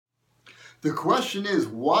The question is,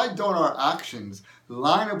 why don't our actions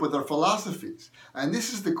line up with our philosophies? And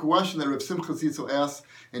this is the question that Rav Simcha Zitzel asks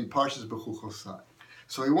in Parshas Bechuchosai.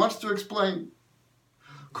 So he wants to explain.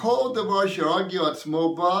 Kol davar sheragi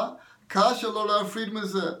atzmo ba, kasha lo la'afrid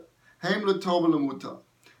mezeh, heim l'tov u'lemutar.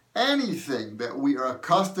 Anything that we are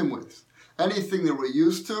accustomed with, anything that we're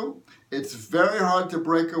used to, it's very hard to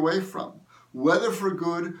break away from, whether for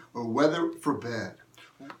good or whether for bad.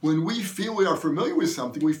 When we feel we are familiar with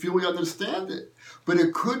something, we feel we understand it. But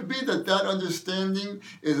it could be that that understanding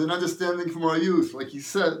is an understanding from our youth, like he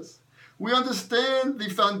says. We understand the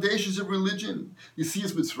foundations of religion. You see,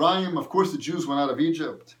 it's Mitzrayim, of course the Jews went out of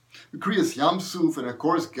Egypt. The Kriyas Yamsuf, and of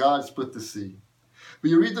course God split the sea.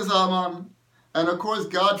 But you read the Zalman, and of course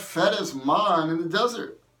God fed us man in the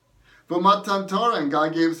desert. But Matan Torah, and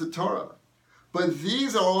God gave us the Torah. But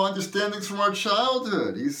these are all understandings from our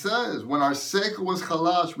childhood. He says, when our seichel was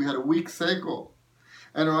chalash, we had a weak seichel.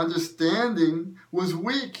 And our understanding was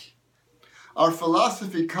weak. Our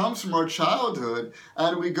philosophy comes from our childhood,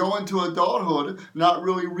 and we go into adulthood not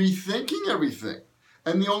really rethinking everything.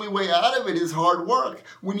 And the only way out of it is hard work.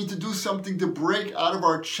 We need to do something to break out of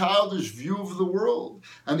our childish view of the world.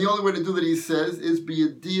 And the only way to do that, he says, is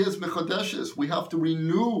b'yediyas mechodeshes. We have to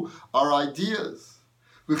renew our ideas.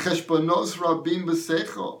 V'cheshbonos rabim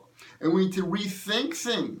b'seichel. And we need to rethink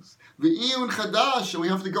things. V'iyun chadash, and we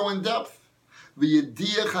have to go in depth.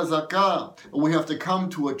 V'yediyah chazakah, and we have to come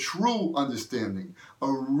to a true understanding, a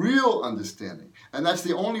real understanding. And that's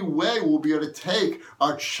the only way we'll be able to take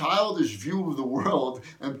our childish view of the world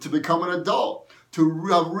and to become an adult, to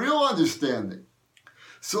have real understanding.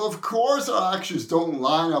 So of course our actions don't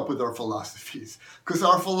line up with our philosophies, because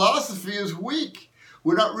our philosophy is weak.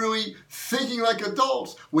 We're not really thinking like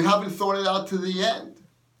adults. We haven't thought it out to the end.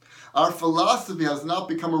 Our philosophy has not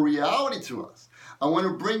become a reality to us. I want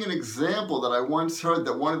to bring an example that I once heard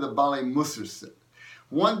that one of the Balei Musar said.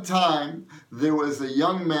 One time, there was a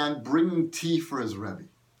young man bringing tea for his Rebbe.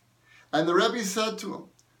 And the Rebbe said to him,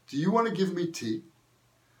 do you want to give me tea?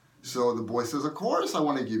 So the boy says, of course I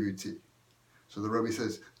want to give you tea. So the Rebbe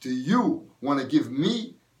says, do you want to give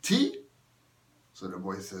me tea? So the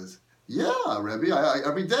boy says, yeah, Rebbe,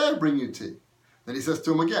 every day I bring you tea. Then he says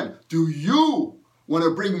to him again, do you want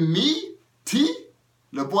to bring me tea?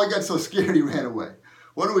 The boy got so scared he ran away.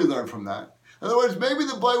 What do we learn from that? In other words, maybe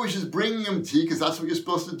the boy was just bringing him tea because that's what you're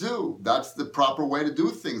supposed to do. That's the proper way to do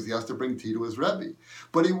things. He has to bring tea to his Rebbe.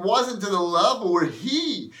 But he wasn't to the level where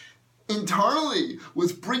he internally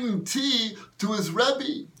was bringing tea to his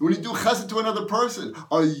Rebbe. When you do chesed to another person,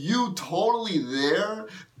 are you totally there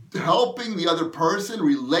helping the other person,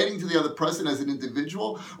 relating to the other person as an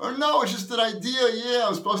individual? Or no, it's just an idea, yeah,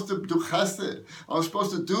 I'm supposed to do chesed, I'm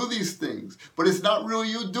supposed to do these things, but it's not really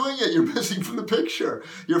you doing it, you're missing from the picture.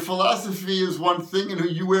 Your philosophy is one thing,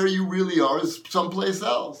 and where you really are is someplace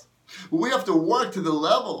else. We have to work to the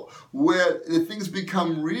level where the things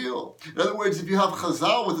become real. In other words, if you have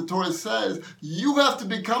chazal, what the Torah says, you have to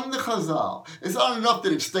become the chazal. It's not enough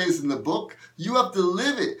that it stays in the book, you have to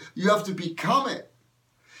live it, you have to become it.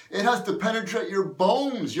 It has to penetrate your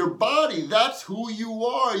bones, your body. That's who you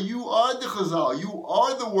are. You are the chazal. You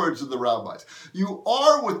are the words of the rabbis. You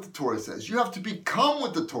are what the Torah says. You have to become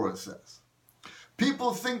what the Torah says.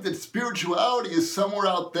 People think that spirituality is somewhere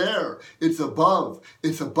out there. It's above.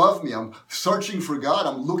 It's above me. I'm searching for God.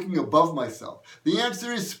 I'm looking above myself. The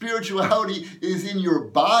answer is spirituality is in your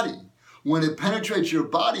body. When it penetrates your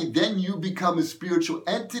body, then you become a spiritual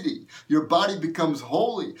entity. Your body becomes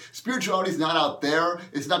holy. Spirituality is not out there.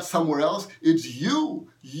 It's not somewhere else. It's you.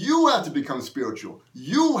 You have to become spiritual.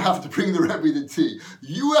 You have to bring the Rebbe the tea.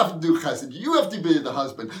 You have to do chesed. You have to be the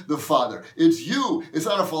husband, the father. It's you. It's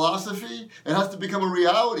not a philosophy. It has to become a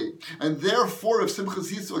reality. And therefore, if Simcha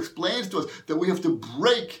Zitzel explains to us that we have to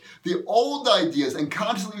break the old ideas and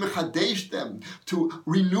constantly mechadesh them, to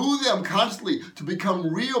renew them constantly, to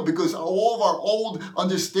become real, because all of our old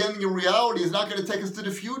understanding of reality is not going to take us to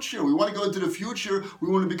the future. We want to go into the future.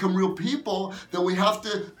 We want to become real people. Then we have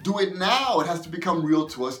to do it now. It has to become real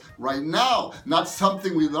to us right now, not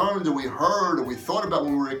something we learned or we heard or we thought about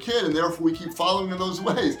when we were a kid, and therefore we keep following in those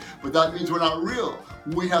ways. But that means we're not real.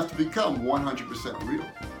 We have to become 100% real.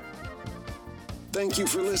 Thank you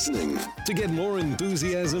for listening. To get more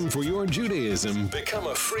enthusiasm for your Judaism, become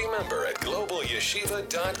a free member at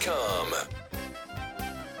globalyeshiva.com.